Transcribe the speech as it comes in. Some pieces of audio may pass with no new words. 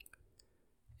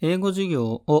英語授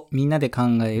業をみんなで考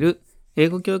える英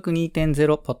語教育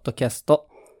 2.0 ポッドキャスト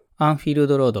アンフィール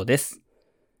ドロードです。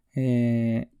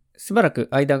しばらく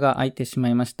間が空いてしま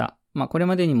いました。これ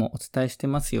までにもお伝えして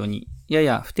ますように、や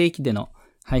や不定期での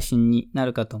配信にな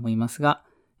るかと思いますが、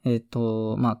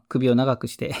首を長く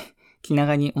して気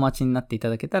長にお待ちになっていた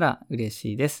だけたら嬉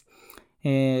しいです。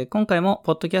今回も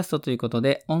ポッドキャストということ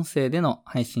で音声での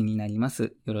配信になりま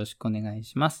す。よろしくお願い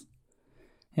します。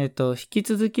引き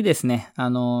続きですね、メ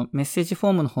ッセージフォ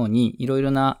ームの方にいろい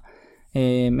ろな、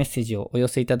メッセージをお寄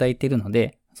せいただいているの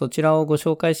で、そちらをご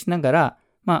紹介しなが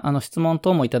ら、質問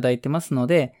等もいただいてますの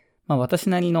で、私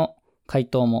なりの回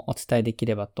答もお伝えでき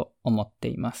ればと思って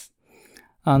います。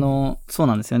そう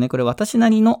なんですよね。これ私な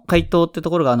りの回答ってと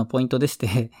ころがポイントでし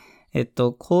て、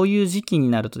こういう時期に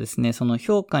なるとですね、その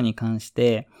評価に関し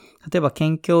て、例えば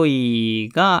県教委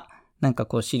が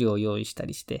資料を用意した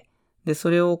りして、で、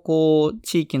それを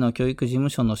地域の教育事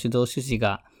務所の指導主事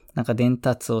が伝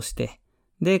達をして、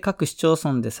で、各市町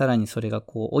村でさらにそれが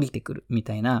降りてくるみ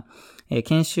たいな、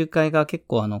研修会が結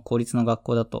構公立の学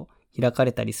校だと開か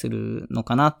れたりするの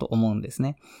かなと思うんです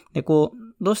ね。で、ど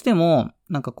うしても、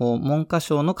文科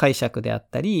省の解釈であっ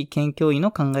たり、県教委の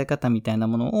考え方みたいな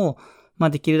ものを、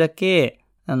できるだけ、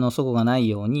齟齬がない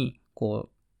ように、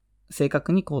正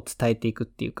確に伝えていくっ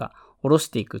ていうか、下ろし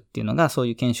ていくっていうのが、そう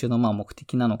いう研修の目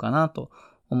的なのかなと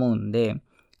思うんで、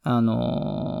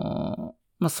そ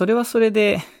れはそれ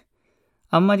で、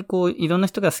あんまりいろんな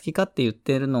人が好きかって言っ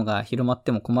てるのが広まっ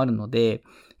ても困るので、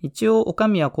一応、お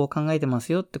上はこう考えてま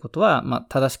すよってことは、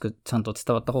正しくちゃんと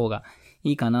伝わった方が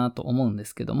いいかなと思うんで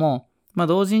すけども、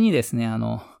同時にですね、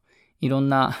いろん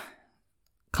な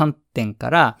観点か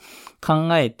ら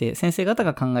考えて、先生方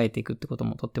が考えていくってこと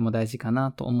もとっても大事か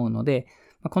なと思うので、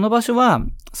この場所は、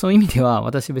そういう意味では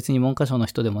私別に文科省の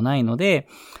人でもないので、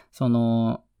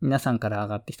皆さんから上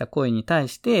がってきた声に対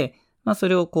して、そ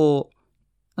れを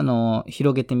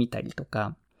広げてみたりと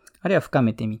か、あるいは深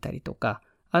めてみたりとか、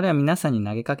あるいは皆さんに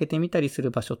投げかけてみたりする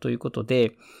場所ということ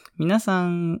で、皆さ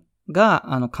ん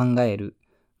が考える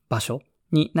場所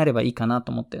になればいいかな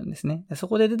と思ってるんですね。そ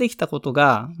こで出てきたこと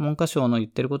が文科省の言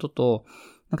ってることと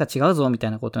違うぞみた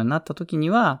いなことになった時に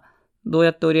は、どう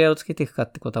やって折り合いをつけていくか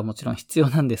ってことはもちろん必要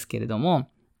なんですけれども、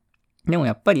でも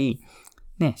やっぱり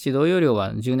ね、指導要領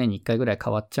は10年に1回ぐらい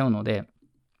変わっちゃうので、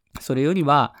それより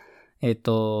は、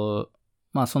そ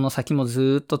の先も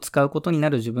ずっと使うことにな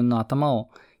る自分の頭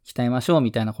を鍛えましょう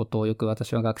みたいなことをよく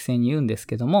私は学生に言うんです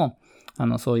けども、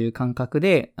そういう感覚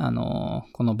で、こ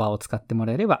の場を使っても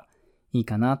らえればいい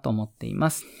かなと思っていま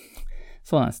す。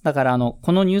そうなんです。だからこ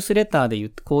のニュースレターで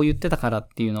こう言ってたからっ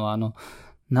ていうのは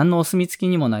何のお墨付き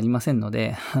にもなりませんの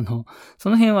で、そ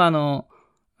の辺は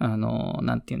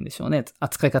なんて言うんでしょうね。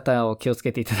扱い方を気をつ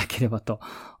けていただければと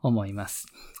思います。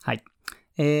はい。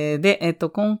で、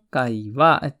今回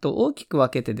は、大きく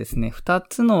分けてですね、2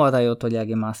つの話題を取り上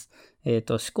げます。思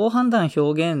考判断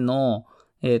表現の、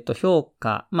評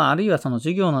価、あるいはその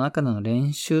授業の中での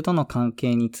練習との関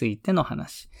係についての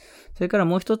話。それから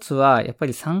もう一つは、やっぱ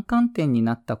り3観点に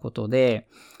なったことで、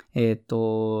い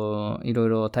ろい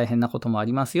ろ大変なこともあ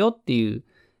りますよっていう、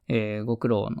ご苦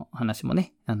労の話も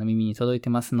ね、耳に届いて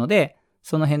ますので、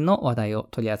その辺の話題を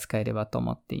取り扱えればと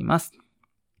思っています。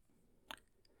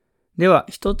では、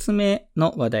一つ目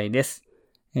の話題です。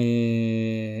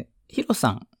ヒロさ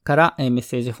んからメッ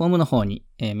セージフォームの方に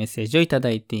メッセージをいただ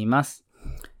いています。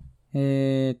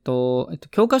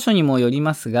教科書にもより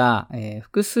ますが、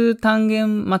複数単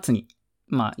元末に、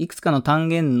いくつかの単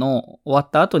元の終わっ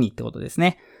た後にってことです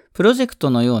ね。プロジェク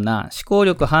トのような思考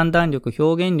力、判断力、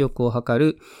表現力を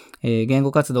測る、言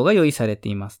語活動が用意されて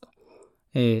いますと。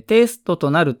テスト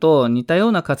となると似たよ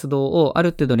うな活動をあ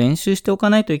る程度練習しておか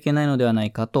ないといけないのではな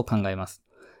いかと考えます。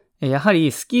やは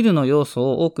りスキルの要素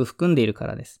を多く含んでいるか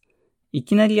らです。い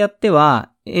きなりやって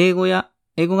は英語が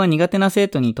苦手な生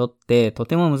徒にとってと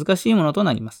ても難しいものと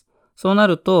なります。そうな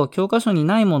ると教科書に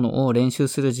ないものを練習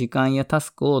する時間やタ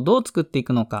スクをどう作ってい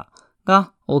くのか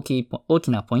が大き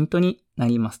なポイントにな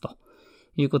りますと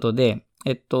いうことで、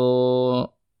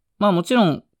もちろ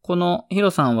んこのヒ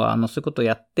ロさんはそういうことを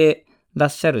やってらっ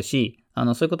しゃるし、そう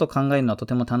いうことを考えるのはと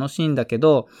ても楽しいんだけ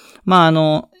ど、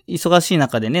忙しい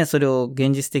中でね、それを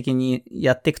現実的に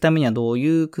やっていくためにはどうい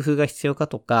う工夫が必要か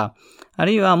とか、あ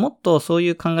るいはもっとそうい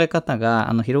う考え方が、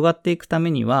広がっていくた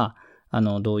めには、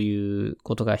どういう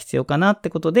ことが必要かなって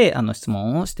ことで、質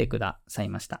問をしてください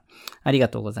ました。ありが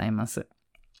とうございます。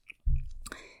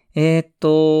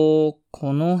こ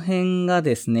の辺が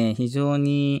ですね、非常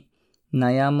に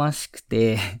悩ましく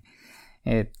て、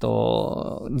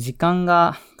時間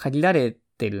が限られ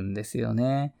てるんですよ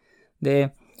ね。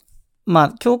で、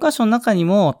教科書の中に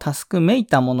もタスクめい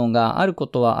たものがあるこ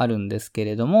とはあるんですけ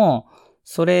れども、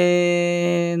そ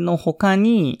れの他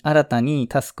に新たに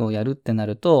タスクをやるってな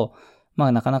ると、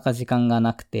なかなか時間が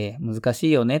なくて難し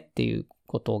いよねっていう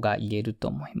ことが言えると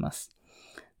思います。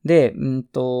で、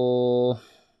こ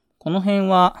の辺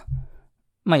は、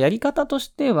やり方とし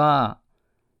ては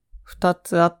2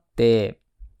つあって、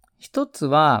1つ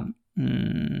は、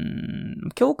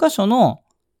教科書の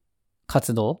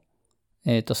活動、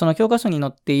その教科書に載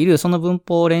っているその文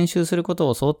法を練習すること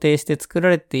を想定して作ら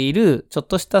れているちょっ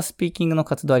としたスピーキングの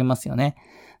活動ありますよね。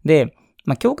で、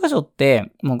教科書っ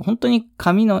てもう本当に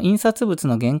紙の印刷物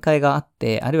の限界があっ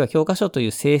て、あるいは教科書とい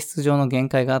う性質上の限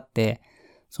界があって、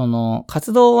その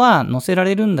活動は載せら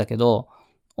れるんだけど、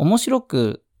面白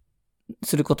く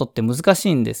することって難し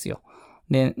いんですよ。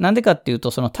で、なんでかっていう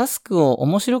と、そのタスクを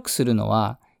面白くするの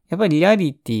は、やっぱりリア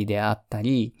リティであった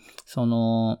り、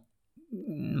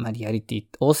リアリティ、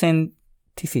オーセン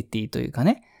ティシティというか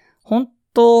ね、本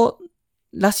当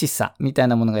らしさみたい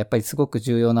なものがやっぱりすごく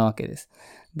重要なわけです。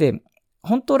で、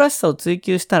本当らしさを追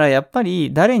求したらやっぱ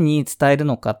り誰に伝える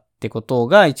のかってこと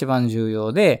が一番重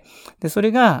要で、そ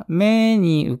れが目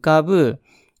に浮かぶ、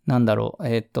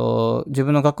自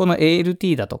分の学校の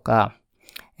ALT だとか、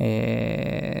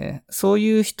そう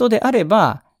いう人であれ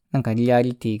ば、リア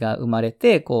リティが生まれ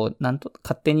て、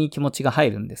勝手に気持ちが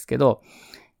入るんですけど、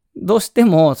どうして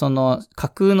も、架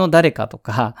空の誰かと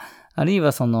か、あるい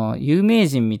は有名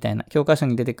人みたいな、教科書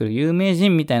に出てくる有名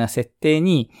人みたいな設定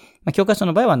に、教科書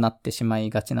の場合はなってしまい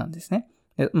がちなんですね。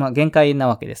で、限界な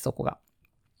わけです、そこが。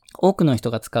多くの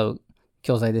人が使う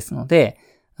教材ですので、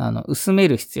薄め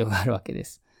る必要があるわけで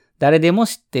す。誰でも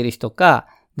知ってる人か、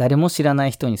誰も知らな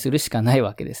い人にするしかない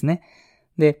わけですね。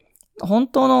で、本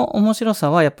当の面白さ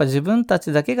はやっぱり自分た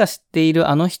ちだけが知っている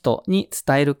あの人に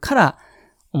伝えるから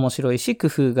面白いし工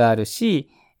夫があるし、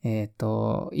い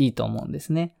いと思うんで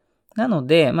すね。なの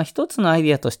で、一つのアイデ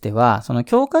ィアとしては、その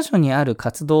教科書にある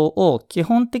活動を基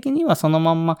本的にはその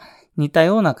まんま似た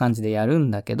ような感じでやる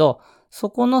んだけど、そ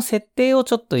この設定を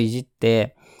ちょっといじっ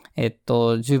て、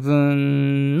自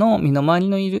分の身の回り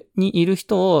にいる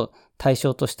人を対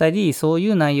象としたり、そうい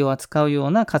う内容を扱うよ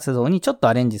うな活動にちょっと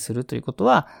アレンジするということ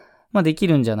は、でき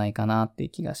るんじゃないかなっていう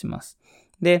気がします。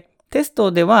で、テス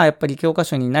トではやっぱり教科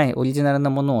書にないオリジナルな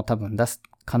ものを多分出す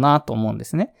かなと思うんで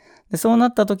すね。で、そうな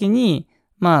った時に、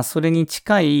それに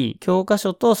近い教科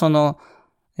書とその、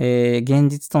現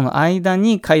実との間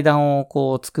に階段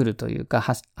を作るというか、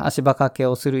足場掛け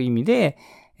をする意味で、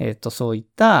そういっ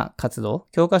た活動、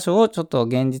教科書をちょっと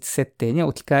現実設定に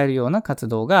置き換えるような活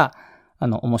動が、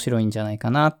面白いんじゃない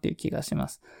かなっていう気がしま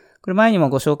す。これ前にも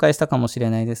ご紹介したかもしれ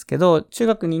ないですけど、中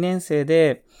学2年生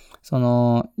で、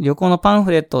旅行のパン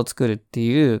フレットを作るって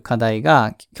いう課題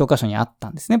が教科書にあった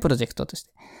んですね、プロジェクトとし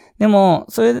て。でも、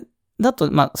それ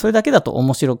だけだと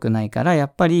面白くないから、や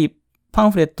っぱりパ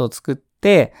ンフレットを作っ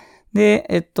て、で、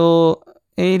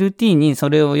ALT にそ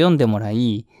れを読んでもら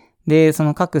い、で、そ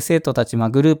の各生徒たち、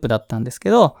グループだったんですけ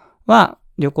ど、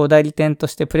旅行代理店と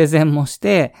してプレゼンもし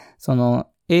て、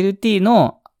ALT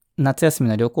の夏休み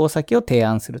の旅行先を提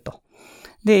案すると。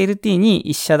で、ALT に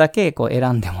一社だけ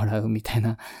選んでもらうみたい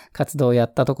な活動をや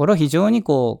ったところ、非常に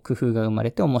工夫が生ま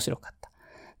れて面白かった。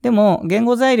でも、言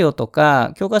語材料と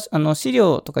か、資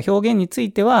料とか表現につ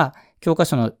いては、教科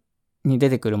書に出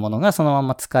てくるものがそのま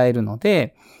ま使えるの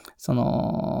で、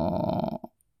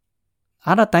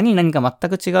新たに何か全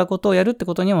く違うことをやるって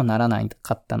ことにもならな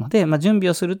かったので、準備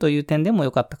をするという点でも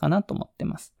良かったかなと思って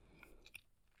ます。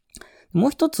も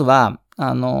う一つは、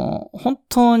本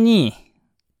当に、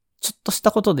ちょっとした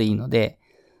ことでいいので、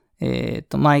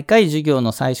毎回授業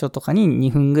の最初とかに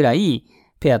2分ぐらい、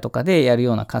ペアとかでやる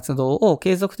ような活動を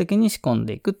継続的に仕込ん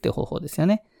でいくっていう方法ですよ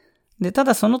ね。で、た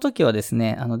だその時はです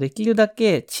ね、できるだ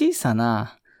け小さ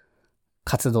な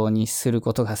活動にする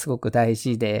ことがすごく大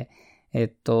事で、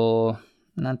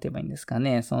なんて言えばいいんですか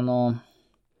ね、その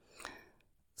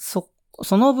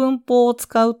文法を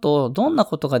使うとどんな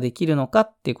ことができるのか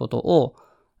っていうことを、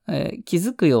気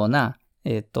づくような、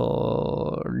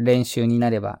練習にな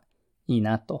ればいい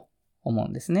なと思う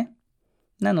んですね。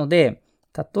なので、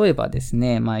例えばです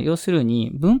ね、要する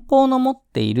に文法の持っ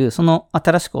ている、その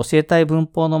新しく教えたい文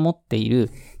法の持っている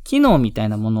機能みたい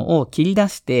なものを切り出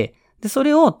して、で、そ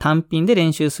れを単品で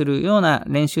練習するような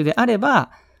練習であれ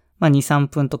ば、2、3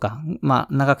分とか、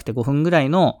長くて5分ぐらい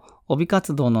の帯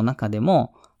活動の中で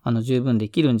も、十分で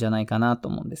きるんじゃないかなと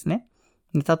思うんですね。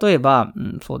で、例えば、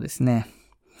そうですね。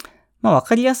わ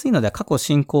かりやすいのでは過去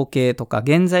進行形とか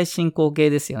現在進行形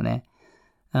ですよね。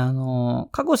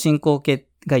過去進行形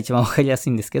が一番わかりやす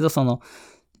いんですけど、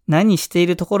何してい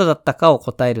るところだったかを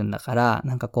答えるんだから、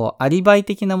アリバイ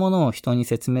的なものを人に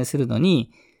説明するの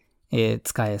に、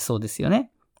使えそうですよ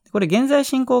ね。これ現在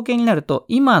進行形になると、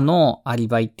今のアリ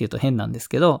バイっていうと変なんです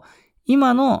けど、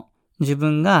今の自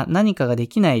分が何かがで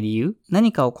きない理由、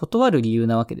何かを断る理由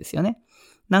なわけですよね。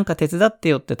なんか手伝って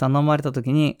よって頼まれた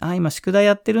時に、今宿題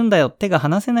やってるんだよ、手が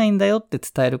離せないんだよって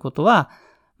伝えることは、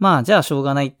じゃあしょう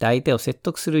がないって相手を説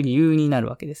得する理由になる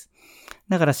わけです。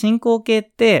だから進行形っ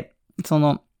て、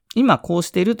今こう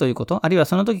しているということ、あるいは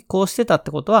その時こうしてたっ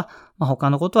てことは、他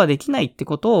のことはできないって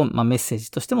ことを、メッセー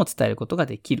ジとしても伝えることが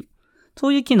できる。そ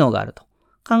ういう機能があると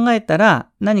考えたら、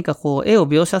何か絵を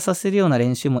描写させるような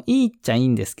練習もいいっちゃいい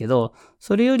んですけど、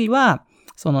それよりは、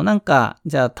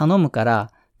じゃあ頼むか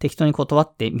ら適当に断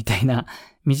ってみたいな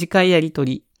短いやりと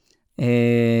り、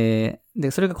で、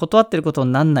それが断ってること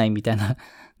になんないみたいな、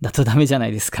だとダメじゃな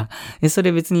いですか。そ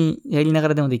れ別にやりなが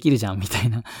らでもできるじゃんみたい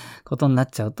なことになっ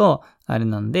ちゃうと、あれ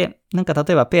なんで、例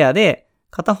えばペアで、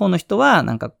片方の人は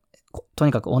と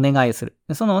にかくお願いする。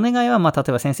そのお願いは、例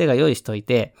えば先生が用意しとい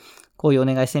て、こういうお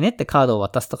願いしてねってカードを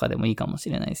渡すとかでもいいかもし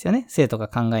れないですよね。生徒が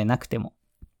考えなくても。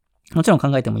もちろん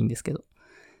考えてもいいんですけど。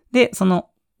で、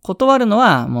断るの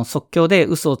はもう即興で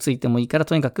嘘をついてもいいから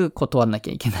とにかく断らなき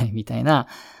ゃいけないみたいな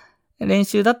練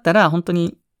習だったら本当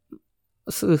に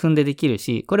数分でできる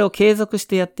し、これを継続し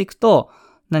てやっていくと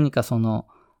何か現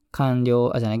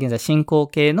在進行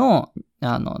形の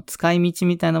使い道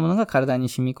みたいなものが体に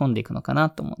染み込んでいくのかな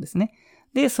と思うんですね。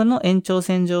で、その延長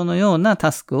線上のような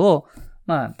タスクを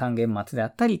単元末であ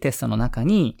ったりテストの中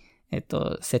に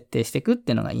設定していくっ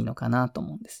ていうのがいいのかなと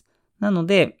思うんです。なの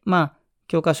で、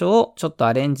教科書をちょっと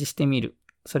アレンジしてみる。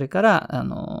それから、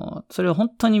それを本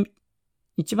当に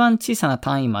一番小さな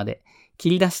単位まで切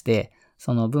り出して、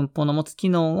その文法の持つ機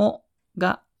能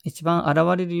が一番現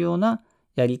れるような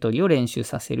やり取りを練習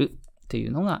させるとい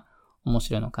うのが面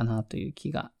白いのかなという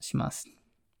気がします。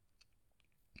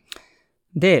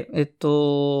で、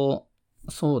そ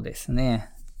うですね。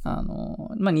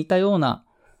似たような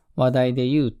話題で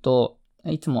言うと、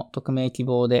いつも匿名希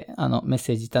望でメッ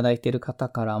セージいただいている方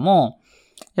からも、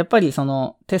やっぱり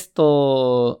テス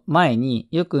ト前に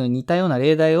よく似たような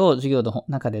例題を授業の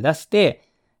中で出して、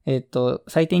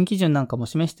採点基準なんかも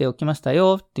示しておきました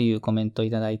よっていうコメントをい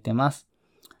ただいてます。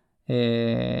中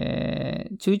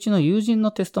1の友人の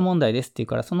テスト問題ですっていう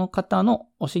から、その方の、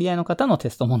お知り合いの方の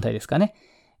テスト問題ですかね。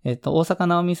大坂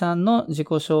なおみさんの自己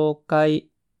紹介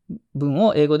文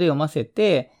を英語で読ませ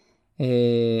て、そ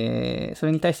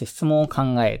れに対して質問を考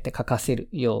えて書かせる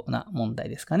ような問題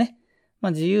ですかね。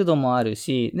自由度もある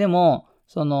し、でも、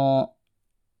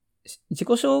自己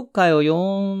紹介を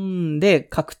読んで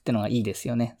書くってのがいいです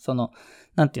よね。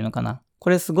なんていうのかな。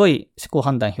これすごい思考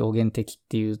判断表現的っ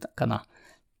ていうかな。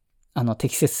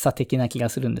適切さ的な気が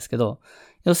するんですけど、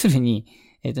要するに、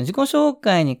自己紹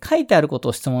介に書いてあること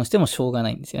を質問してもしょうが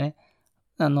ないんですよね。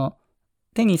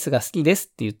テニスが好きですっ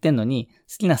て言ってんのに、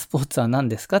好きなスポーツは何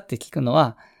ですかって聞くの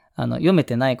は、読め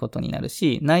てないことになる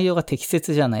し、内容が適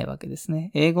切じゃないわけです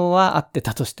ね。英語は合って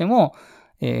たとしても、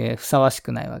ふさわし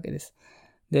くないわけです。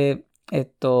で、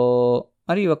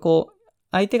あるいは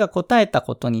相手が答えた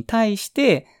ことに対し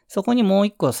て、そこにもう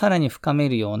一個さらに深め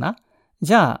るような、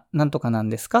じゃあ、なんとかなん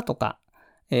ですかとか、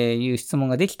いう質問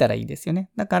ができたらいいですよね。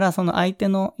だから、その相手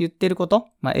の言ってること、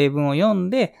英文を読ん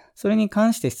で、それに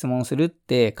関して質問するっ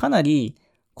て、かなり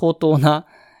高等な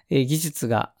技術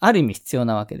がある意味必要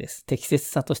なわけです。適切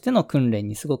さとしての訓練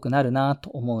にすごくなるなと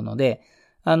思うので、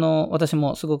私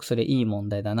もすごくそれいい問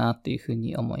題だなというふう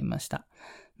に思いました。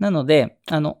なので、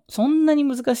そんなに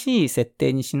難しい設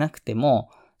定にしなくても、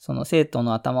その生徒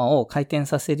の頭を回転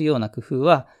させるような工夫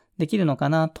はできるのか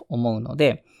なと思うの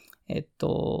で、い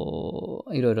ろ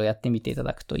いろやってみていた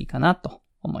だくといいかなと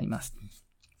思います。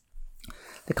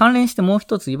で、関連してもう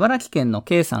一つ、茨城県の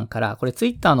K さんから、これツイ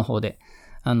ッターの方で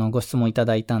ご質問いた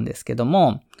だいたんですけど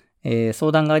も、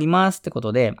相談がありますってこ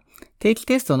とで、定期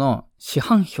テストの市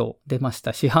販表出まし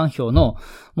た。市販表の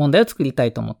問題を作りた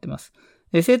いと思っています。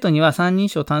で、生徒には三人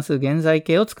称単数現在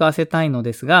形を使わせたいの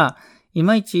ですが、い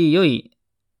まいち良い、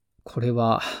これ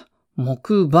は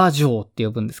目場状って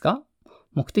呼ぶんですか？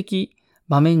目的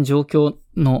場面状況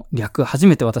の略、初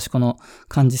めて私この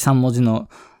漢字3文字の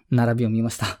並びを見ま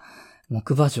した。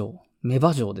目場状、目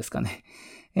場状ですかね。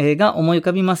が思い浮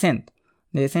かびません。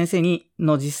で、先生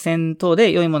の実践等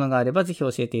で良いものがあればぜひ教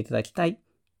えていただきたいっ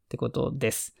てこと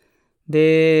です。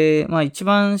で、一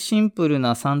番シンプル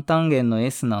な3単元の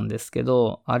S なんですけ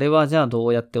ど、あれはじゃあど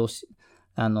うやって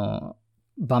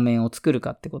場面を作る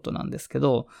かってことなんですけ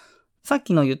ど、さっ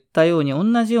きの言ったように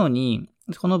同じように、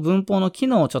この文法の機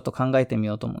能をちょっと考えてみ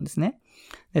ようと思うんですね。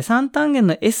で、3単元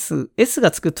の S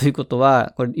がつくということ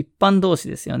は、これ一般動詞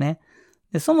ですよね。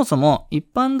で、そもそも一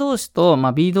般動詞と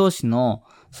B 動詞の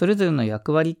それぞれの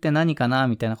役割って何かな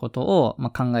みたいなことを、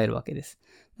考えるわけです。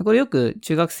これよく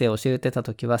中学生を教えてた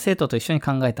時は生徒と一緒に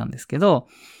考えたんですけど、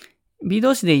B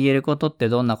動詞で言えることって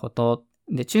どんなこと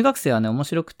で、中学生はね、面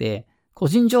白くて、個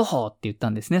人情報って言った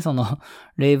んですね。その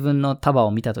例文の束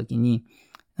を見た時に、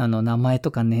名前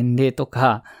とか年齢と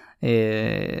か、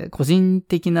個人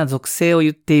的な属性を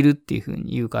言っているっていう風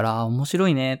に言うから、面白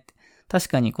いねって。確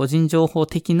かに個人情報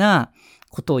的な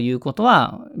ことを言うこと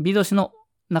は B 動詞の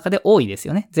中で多いです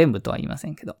よね。全部とは言いませ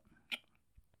んけど。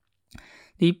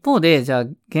で一方で、じゃあ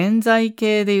現在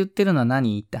形で言ってるのは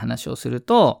何って話をする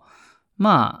と、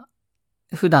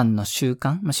普段の習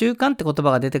慣、習慣って言葉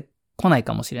が出てこない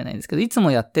かもしれないんですけど、いつ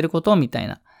もやってることみたい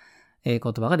な言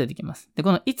葉が出てきます。で、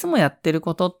このいつもやってる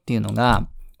ことっていうのが、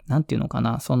なんていうのか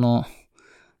な、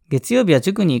月曜日は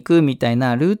塾に行くみたい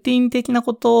なルーティン的な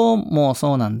ことも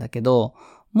そうなんだけど、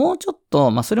もうちょっ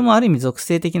と、それもある意味属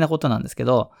性的なことなんですけ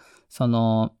ど、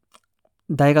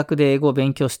大学で英語を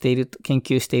勉強している、研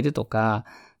究しているとか、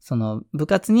部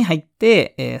活に入っ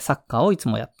て、サッカーをいつ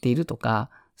もやっているとか、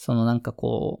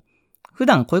普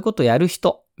段こういうことをやる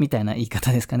人みたいな言い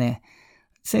方ですかね。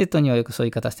生徒にはよくそうい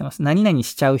う言い方してます。何々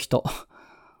しちゃう人。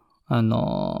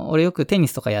俺よくテニ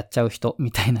スとかやっちゃう人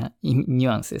みたいなニ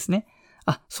ュアンスですね。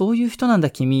あ、そういう人なんだ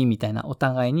君みたいなお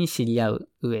互いに知り合う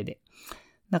上で。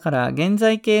だから現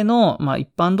在形の、一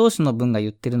般同士の文が言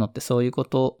ってるのってそういうこ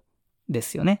とで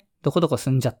すよね。どこどこ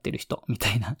住んじゃってる人み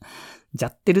たいな。じゃ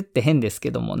ってるって変です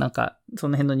けども、そ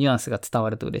の辺のニュアンスが伝わ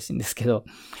ると嬉しいんですけど。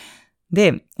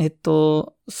で、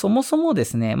そもそもで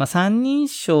すね、三人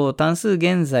称単数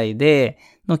現在で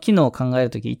の機能を考える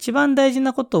とき、一番大事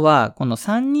なことは、この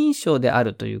三人称であ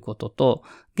るということと、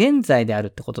現在であるっ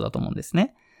てことだと思うんです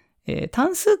ね。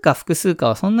単数か複数か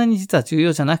はそんなに実は重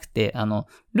要じゃなくて、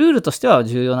ルールとしては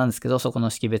重要なんですけど、そこの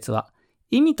識別は。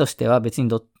意味としては別に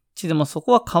どっちでもそ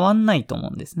こは変わんないと思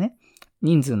うんですね。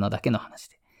人数のだけの話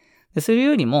で。それ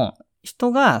よりも、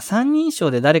人が三人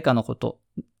称で誰かのこと、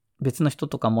別の人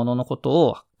とか物のこと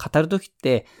を語るときっ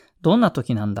てどんなと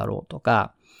きなんだろうと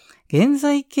か、現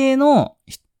在形の、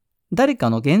誰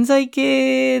かの現在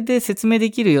形で説明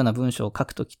できるような文章を書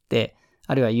くときって、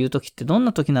あるいは言うときってどん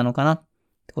なときなのかなっ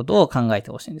てことを考えて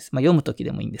ほしいんです。読むとき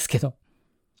でもいいんですけど。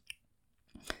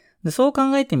で、そう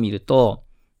考えてみると、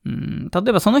例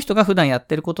えばその人が普段やっ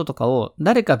てることとかを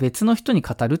誰か別の人に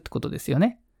語るってことですよ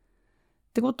ね。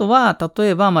ってことは、例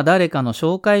えば誰かの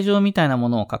紹介状みたいなも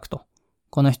のを書くと。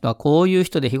この人はこういう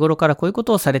人で日頃からこういうこ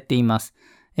とをされています。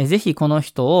ぜひこの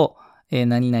人を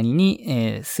何々に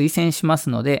推薦します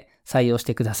ので採用し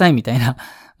てくださいみたいな、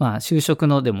就職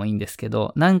のでもいいんですけ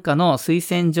ど、なんかの推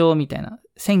薦状みたいな、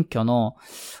選挙の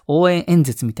応援演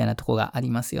説みたいなとこがあり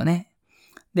ますよね。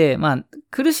で、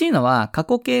苦しいのは過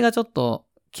去形がちょっと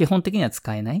基本的には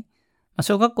使えない。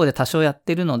小学校で多少やっ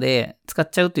てるので使っ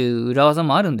ちゃうという裏技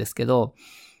もあるんですけど、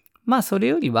それ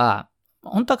よりは、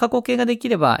本当は過去形ができ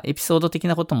ればエピソード的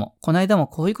なことも、この間も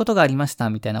こういうことがありました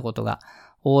みたいなことが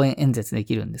応援演説で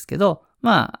きるんですけど、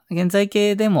現在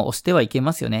形でも押してはいけ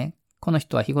ますよね。この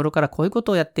人は日頃からこういうこ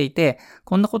とをやっていて、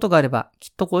こんなことがあればき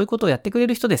っとこういうことをやってくれ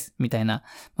る人です。みたいな、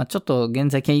ちょっと現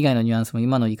在形以外のニュアンスも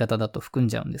今の言い方だと含ん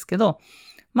じゃうんですけど、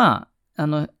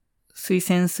推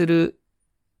薦する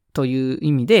という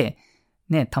意味で、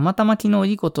ね、たまたま昨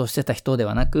日いいことをしてた人で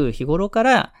はなく、日頃か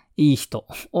らいい人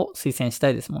を推薦した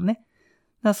いですもんね。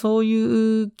そう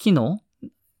いう機能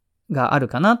がある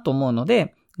かなと思うの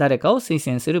で、誰かを推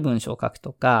薦する文章を書く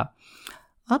とか、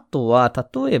あとは、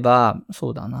例えば、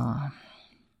そうだな。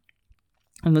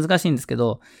難しいんですけ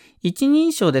ど、一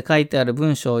人称で書いてある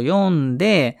文章を読ん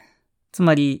で、つ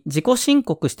まり自己申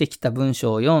告してきた文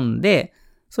章を読んで、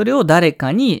それを誰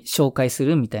かに紹介す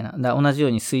るみたいな。同じよ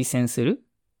うに推薦する。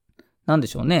なんで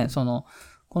しょうね。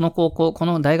この高校、こ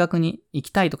の大学に行き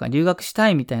たいとか留学した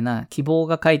いみたいな希望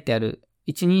が書いてある、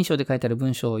一人称で書いてある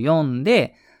文章を読ん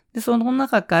で、その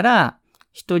中から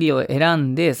一人を選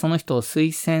んで、その人を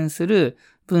推薦する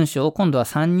文章を今度は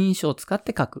三人称を使っ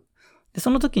て書く。で、そ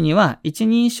の時には一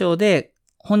人称で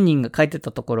本人が書いて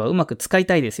たところはうまく使い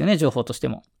たいですよね、情報として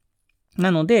も。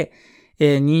なので、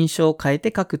認証を変え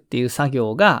て書くっていう作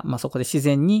業が、そこで自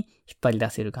然に引っ張り出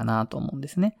せるかなと思うんで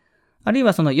すね。あるい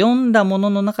はその読んだもの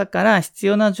の中から必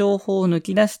要な情報を抜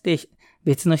き出して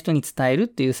別の人に伝えるっ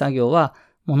ていう作業は、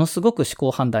ものすごく思考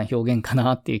判断表現か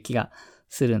なっていう気が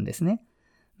するんですね。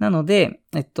なので、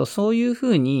そういうふ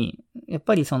うに、やっ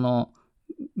ぱり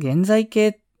現在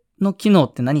形の機能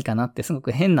って何かなってすご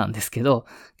く変なんですけど、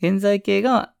現在形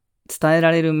が伝え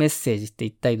られるメッセージって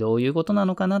一体どういうことな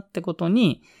のかなってこと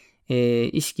に、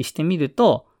意識してみる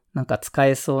と、使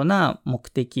えそうな目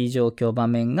的、状況、場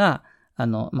面が、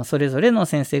それぞれの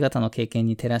先生方の経験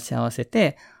に照らし合わせ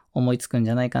て思いつくん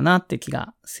じゃないかなって気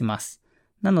がします。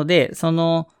なので、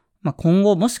今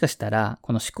後もしかしたら、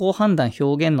この思考判断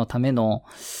表現のための、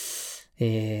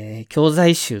教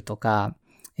材集とか、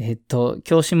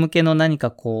教師向けの何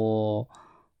か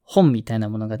本みたいな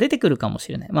ものが出てくるかも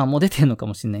しれない。もう出てるのか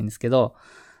もしれないんですけど、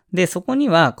で、そこに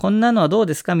はこんなのはどう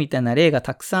ですかみたいな例が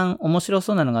たくさん面白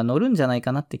そうなのが載るんじゃない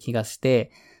かなって気がし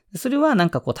て、それは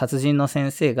達人の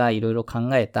先生がいろいろ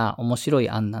考えた面白い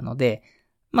案なので、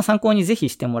参考にぜひ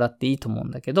してもらっていいと思う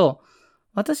んだけど、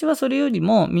私はそれより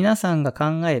も皆さんが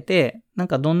考えて、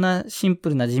どんなシンプ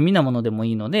ルな地味なものでも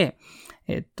いいので、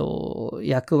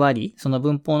役割、その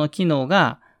文法の機能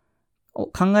が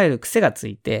考える癖がつ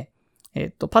いて、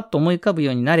パッと思い浮かぶ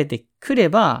ように慣れてくれ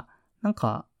ば、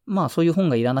そういう本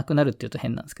がいらなくなるっていうと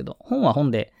変なんですけど、本は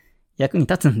本で役に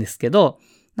立つんですけど、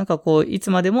いつ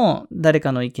までも誰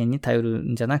かの意見に頼る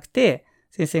んじゃなくて、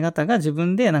先生方が自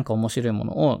分で面白いも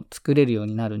のを作れるよう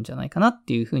になるんじゃないかなっ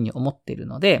ていうふうに思っている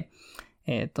ので、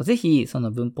ぜひそ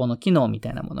の文法の機能みた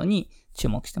いなものに注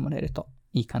目してもらえると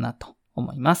いいかなと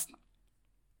思います。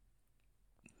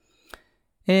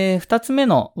二つ目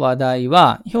の話題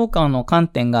は、評価の観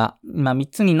点が3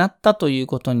つになったという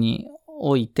ことに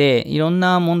おいて、いろん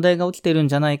な問題が起きているん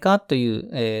じゃないかと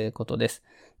いう、ことです。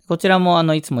こちらも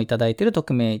いつもいただいている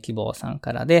匿名希望さん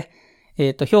からで、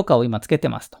評価を今つけて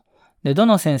ますと。で、ど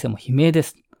の先生も悲鳴で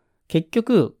す。結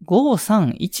局、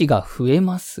5、3、1が増え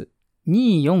ます。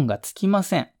2、4がつきま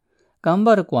せん。頑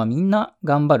張る子はみんな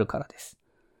頑張るからです。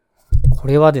こ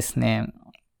れはですね、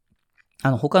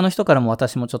他の人からも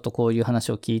私もちょっとこういう話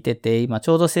を聞いてて、今ち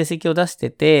ょうど成績を出して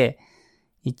て、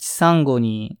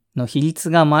135の比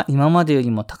率が今までより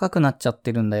も高くなっちゃっ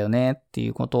てるんだよねってい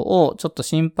うことをちょっと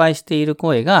心配している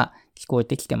声が聞こえ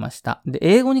てきてました。で、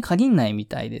英語に限んないみ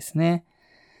たいですね。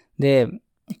で、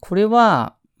これ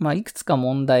は、いくつか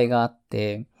問題があっ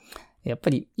て、やっ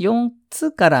ぱり4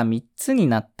つから3つに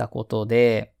なったこと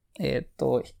で、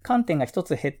観点が1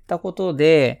つ減ったこと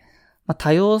で、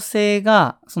多様性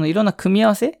が、そのいろんな組み合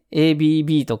わせ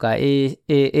ABB とか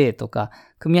AAA とか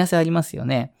組み合わせありますよ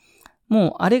ね。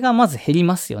もうあれがまず減り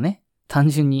ますよね。単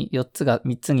純に4つが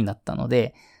3つになったの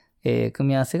で、組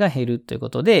み合わせが減るというこ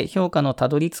とで、評価のた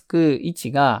どり着く位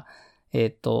置が、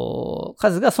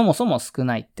数がそもそも少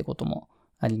ないってことも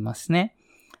ありますね。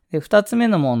で、2つ目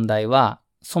の問題は、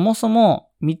そもそも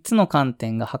3つの観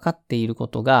点が測っているこ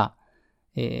とが、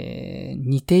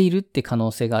似ているって可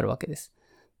能性があるわけです。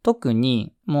特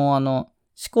に、もう思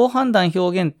考判断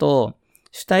表現と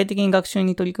主体的に学習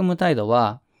に取り組む態度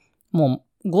は、も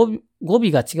う語尾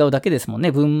が違うだけですもん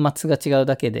ね。文末が違う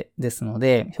だけですの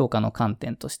で、評価の観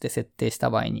点として設定し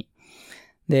た場合に。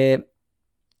で、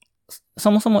そ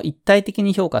もそも一体的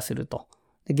に評価すると。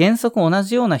で、原則同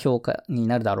じような評価に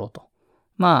なるだろうと。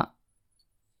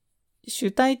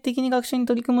主体的に学習に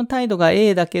取り組む態度が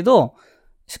A だけど、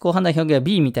思考判断表現は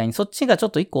B みたいにそっちがちょ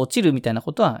っと1個落ちるみたいな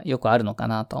ことはよくあるのか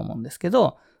なと思うんですけ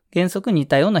ど、原則似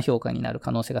たような評価になる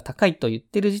可能性が高いと言っ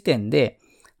てる時点で、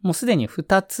もうすでに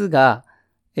2つが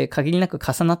限りなく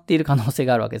重なっている可能性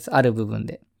があるわけです。ある部分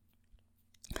で。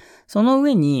その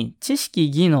上に知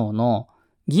識技能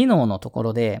のとこ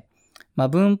ろで、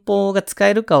文法が使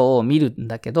えるかを見るん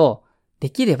だけど、で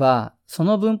きればそ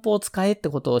の文法を使えって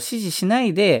ことを指示しな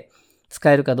いで、使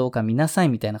えるかどうか見なさい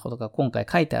みたいなことが今回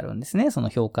書いてあるんですね。その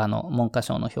評価の、文科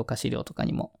省の評価資料とか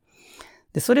にも。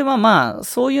で、それは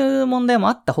そういう問題も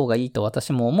あった方がいいと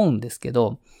私も思うんですけ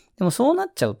ど、でもそうな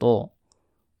っちゃうと、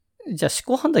じゃあ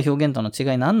思考判断表現との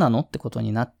違い何なのってこと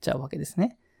になっちゃうわけです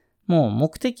ね。もう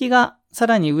目的が、さ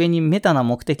らに上にメタな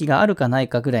目的があるかない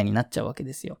かぐらいになっちゃうわけ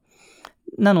ですよ。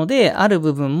なので、ある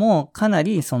部分もかな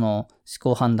りその思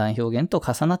考判断表現と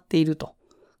重なっていると。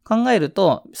考える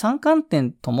と、3観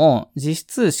点とも実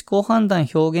質思考判断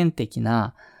表現的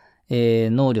な、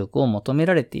能力を求め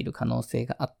られている可能性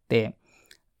があって、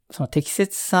その適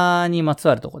切さにまつ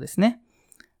わるところですね。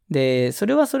で、そ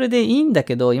れはそれでいいんだ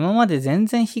けど、今まで全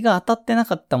然日が当たってな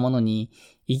かったものに、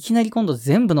いきなり今度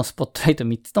全部のスポットライト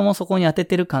3つともそこに当て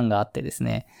てる感があってです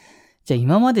ね。じゃあ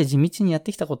今まで地道にやっ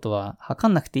てきたことは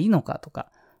測んなくていいのかと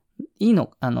か、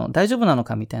大丈夫なの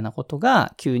かみたいなこと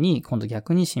が急に今度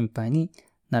逆に心配に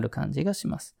なる感じがし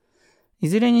ます。い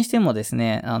ずれにしてもです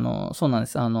ね、そうなんで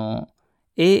す。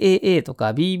AAA と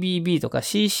か BBB とか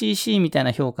CCC みたい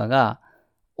な評価が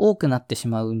多くなってし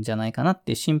まうんじゃないかなっ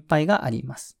ていう心配があり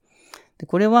ます。で、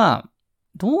これは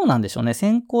どうなんでしょうね。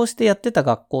先行してやってた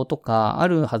学校とかあ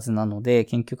るはずなので、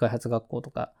研究開発学校と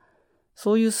か、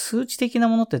そういう数値的な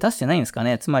ものって出してないんですか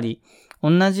ね。つまり、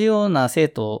同じような生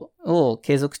徒を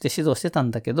継続して指導してた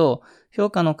んだけど、評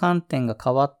価の観点が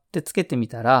変わってつけてみ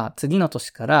たら、次の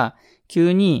年から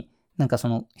急にそ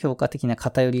の評価的な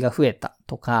偏りが増えた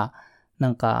とか、な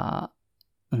んか、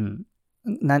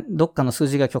どっかの数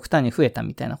字が極端に増えた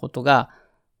みたいなことが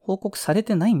報告され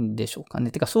てないんでしょうか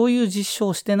ね。てかそういう実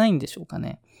証してないんでしょうか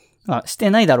ね。して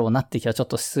ないだろうなって気はちょっ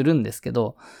とするんですけ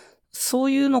ど、そ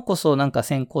ういうのこそなんか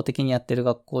先行的にやってる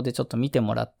学校でちょっと見て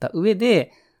もらった上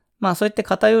で、そうやって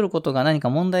偏ることが何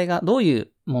かどういう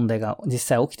問題が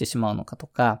実際起きてしまうのかと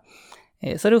か、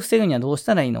それを防ぐにはどうし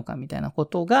たらいいのかみたいなこ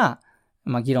とが、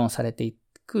議論されてい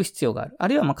く必要がある。あ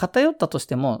るいは偏ったとし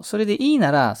ても、それでいい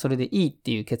ならそれでいいっ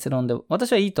ていう結論で、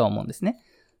私はいいとは思うんですね。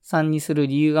3にする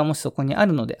理由がもしそこにあ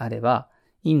るのであれば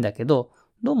いいんだけど、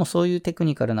どうもそういうテク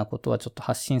ニカルなことはちょっと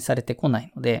発信されてこな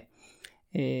いので、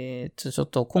ちょっ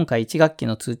と今回1学期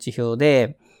の通知表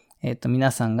で、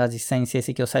皆さんが実際に成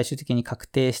績を最終的に確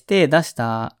定して出し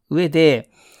た上で、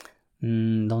ど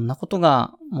んなこと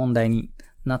が問題に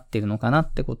なっているのかな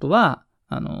ってことは、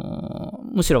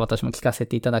むしろ私も聞かせ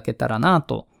ていただけたらな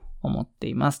と思って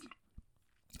います。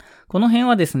この辺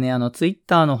はですね、ツイッ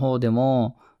ターの方で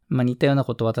も、似たような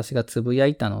ことを私がつぶや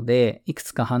いたので、いく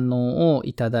つか反応を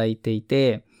いただいてい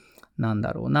て、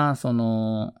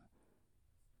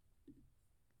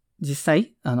実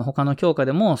際、他の教科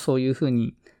でもそういう風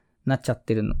になっちゃっ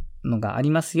てるのがあ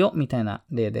りますよ、みたいな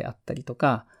例であったりと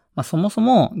か、そもそ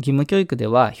も義務教育で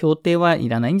は評定はい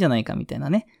らないんじゃないかみたいな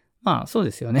ね。そう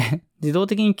ですよね。自動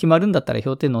的に決まるんだったら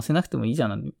評定載せなくてもいいじゃ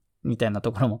ん、みたいな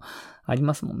ところもあり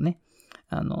ますもんね。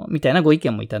みたいなご意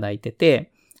見もいただいて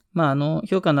て、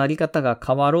評価のあり方が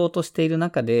変わろうとしている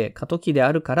中で過渡期で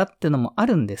あるからっていうのもあ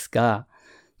るんですが、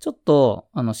ちょっと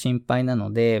心配な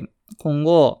ので、今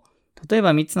後、例え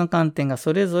ば3つの観点が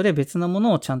それぞれ別のも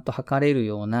のをちゃんと測れる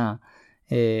ような、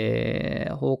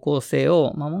方向性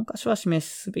を、文科省は示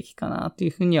すべきかなという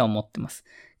ふうには思ってます。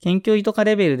研究意図化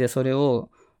レベルでそれを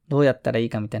どうやったらいい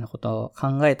かみたいなことを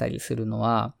考えたりするの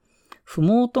は、不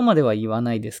毛とまでは言わ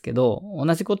ないですけど、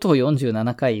同じことを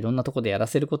47回いろんなところでやら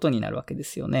せることになるわけで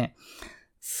すよね。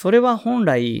それは本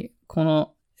来、こ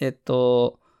の、指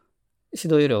導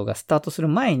要領がスタートする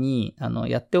前に、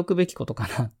やっておくべきことか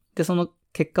な。で、その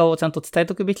結果をちゃんと伝え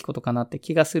ておくべきことかなって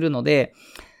気がするので、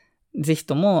ぜひ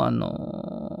と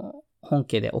も、本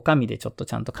家で、お上でちょっと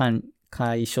ちゃんと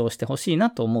解消してほしいな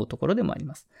と思うところでもあり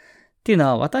ます。っていう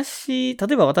のは例え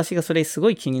ば私がそれす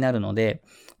ごい気になるので、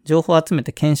情報を集め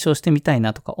て検証してみたい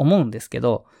なとか思うんですけ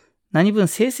ど、何分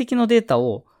成績のデータ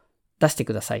を出して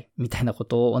くださいみたいなこ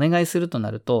とをお願いするとな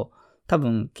ると、多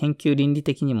分研究倫理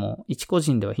的にも一個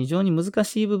人では非常に難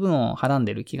しい部分をはらん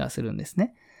でる気がするんです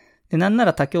ね。で、なんな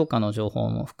ら他教科の情報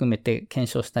も含めて検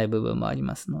証したい部分もあり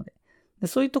ますので。で、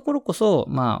そういうところこそ、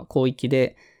広域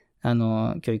で、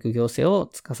教育行政を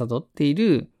司ってい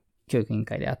る教育委員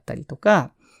会であったりと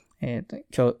か、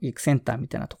教育センターみ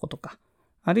たいなとことか、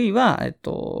あるいは、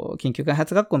研究開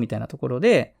発学校みたいなところ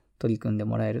で取り組んで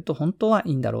もらえると本当は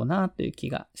いいんだろうなという気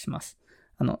がします。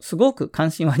すごく関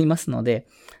心はありますので、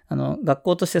学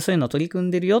校としてそういうのを取り組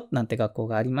んでるよなんて学校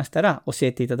がありましたら教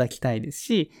えていただきたいです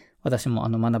し、私も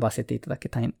学ばせていただき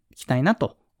たいな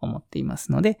と思っていま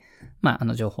すので、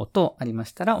情報等ありま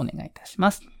したらお願いいたし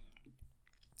ます。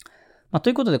と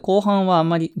いうことで後半はあん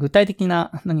まり具体的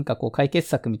な何か解決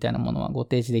策みたいなものはご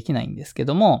提示できないんですけ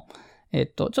ども、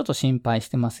ちょっと心配し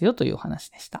てますよというお話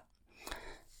でした。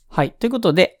はい。というこ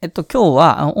とで、今日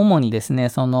は主にですね、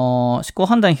思考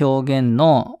判断表現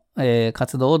の、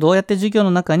活動をどうやって授業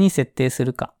の中に設定す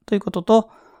るかということと、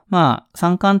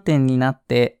3観点になっ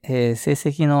て、成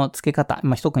績の付け方、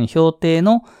特に評定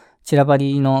の散らば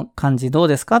りの感じどう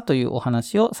ですかというお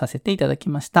話をさせていただき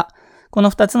ました。この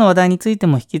2つの話題について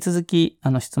も引き続き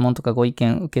質問とかご意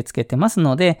見受け付けてます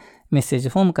ので、メッセージ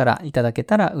フォームからいただけ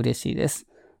たら嬉しいです。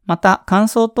また、感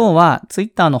想等はツイ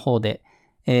ッターの方で、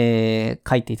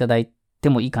書いていただいて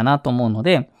もいいかなと思うの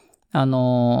で、メ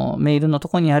ールのと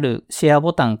こにあるシェア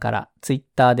ボタンからツイッ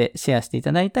ターでシェアしてい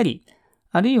ただいたり、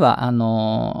あるいは、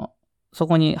そ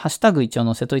こにハッシュタグ一応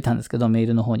載せといたんですけど、メー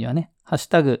ルの方にはね、ハッシ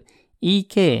ュタグ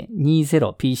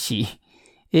EK20PC、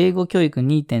英語教育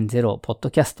 2.0 ポッド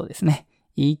キャストですね。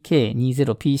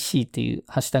EK20PC という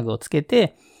ハッシュタグをつけ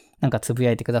て、つぶ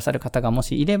やいてくださる方がも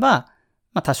しいれば、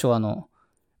多少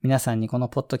皆さんにこの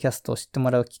ポッドキャストを知っても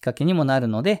らうきっかけにもなる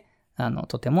ので、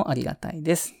とてもありがたい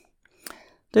です。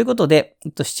ということで、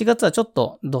7月はちょっ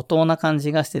と怒涛な感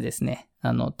じがしてですね、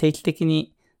定期的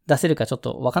に出せるかちょっ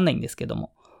とわかんないんですけど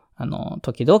も、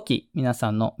時々皆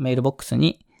さんのメールボックス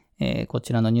に、こ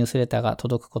ちらのニュースレターが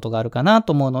届くことがあるかな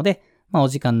と思うので、お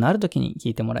時間のある時に聞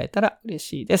いてもらえたら嬉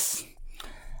しいです。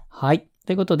はい。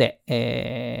ということで、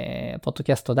ポッド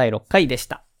キャスト第6回でし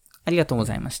た。ありがとうご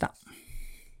ざいました。